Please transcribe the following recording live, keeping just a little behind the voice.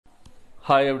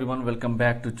Hi everyone, welcome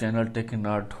back to channel Tech and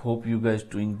Art. Hope you guys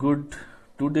doing good.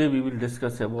 Today we will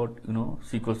discuss about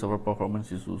SQL Server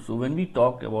performance issue. So when we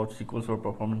talk about SQL Server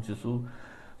performance issue,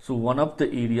 so one of the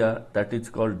area that is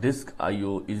called disk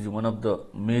IO is one of the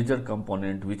major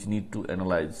component which need to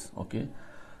analyze. Okay.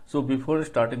 So before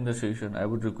starting the session, I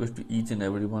would request to each and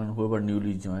everyone whoever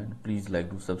newly joined, please like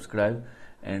to subscribe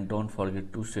and don't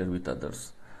forget to share with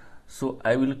others. So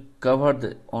I will cover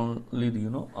the only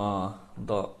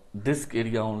the disk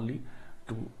area only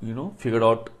to figure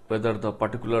out whether the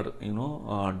particular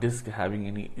disk having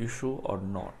any issue or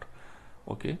not.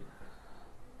 Okay,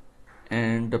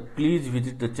 and please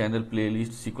visit the channel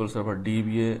playlist SQL Server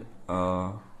DBA.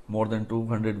 More than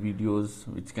 200 videos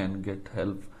which can get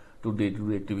help to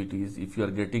day-to-day activities. If you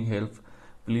are getting help,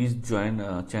 please join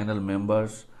channel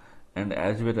members, and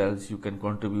as well as you can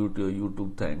contribute to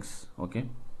YouTube. Thanks. Okay.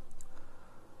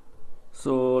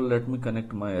 So let me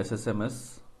connect my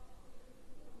SSMS.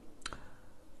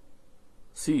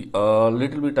 See, a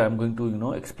little bit I'm going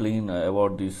to explain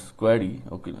about this query.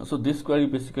 Okay, so this query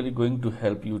basically going to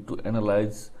help you to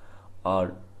analyze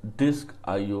our disk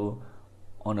IO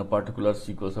on a particular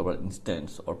SQL Server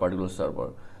instance or particular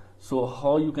server. So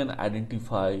how you can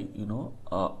identify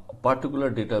a particular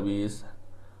database,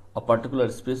 a particular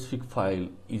specific file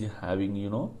is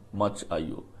having much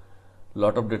IO.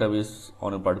 Lot of database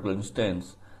on a particular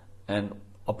instance and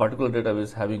a particular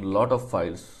database having lot of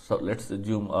files. So let's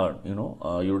assume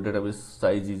your database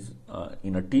size is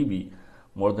in a TB,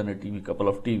 more than a TB, couple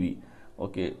of TB.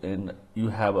 Okay, and you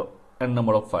have a n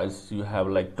number of files. You have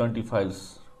like 20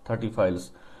 files, 30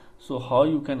 files. So how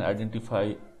you can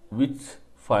identify which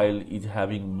file is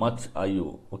having much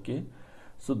IO? Okay,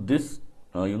 so this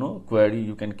query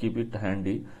you can keep it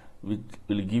handy, which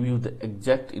will give you the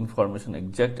exact information,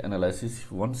 exact analysis.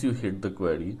 Once you hit the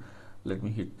query, let me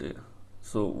hit there.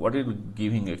 So what it will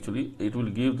giving actually, it will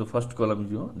give the first column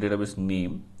database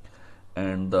name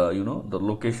and the the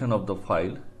location of the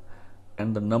file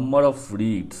and the number of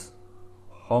reads,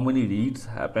 how many reads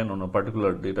happen on a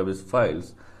particular database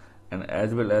files, and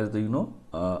as well as the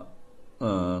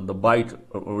the byte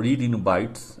read in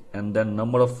bytes, and then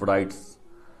number of writes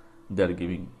they are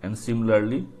giving, and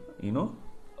similarly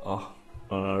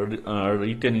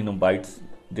written in bytes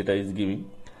data is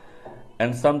giving.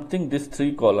 And something, this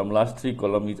last three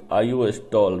column is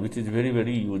IoStall, which is very,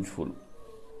 very useful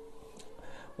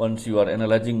once you are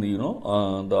analyzing the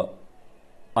the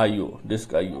IO,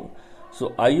 disk IO. So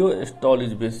IoStall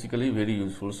is basically very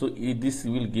useful. So this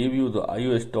will give you the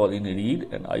IoStall in a read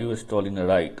and IoStall in a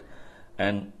write,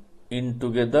 and in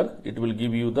together it will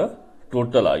give you the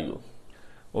total IO.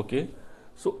 Okay,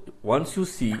 so once you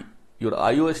see your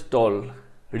IoStall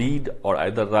read or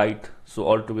either write, so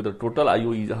altogether total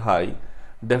IO is high,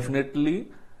 definitely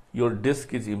your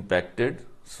disk is impacted.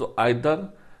 So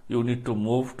either you need to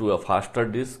move to a faster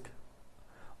disk,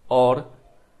 or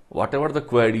whatever the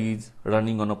query is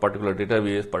running on a particular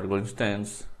database, particular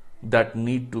instance, that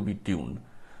need to be tuned.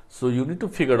 So you need to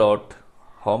figure out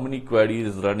how many queries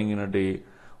is running in a day,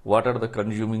 what are the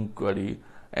consuming query,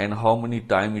 and how many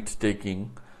time it's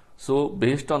taking. So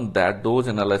based on that, those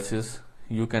analysis,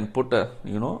 you can put a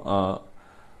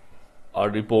a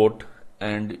report,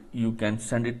 and you can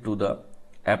send it to the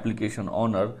application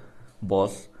owner.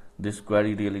 Boss, this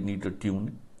query really need to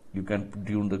tune. You can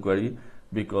tune the query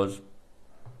because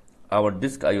our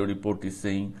disk IO report is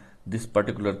saying this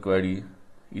particular query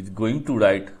is going to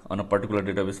write on a particular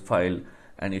database file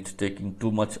and it's taking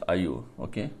too much IO.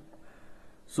 Okay,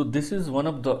 so this is one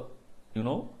of the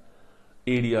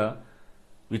area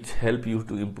which help you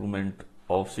to improvement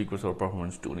of SQL Server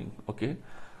performance tuning. Okay,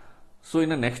 so in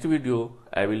the next video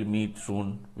I will meet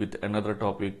soon with another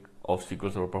topic of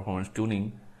SQL Server performance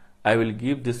tuning. I will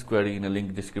give this query in a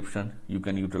link description. You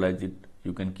can utilize it,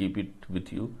 you can keep it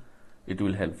with you, it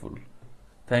will helpful.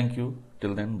 Thank you.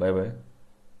 Till then, bye bye.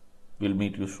 We'll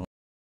meet you soon.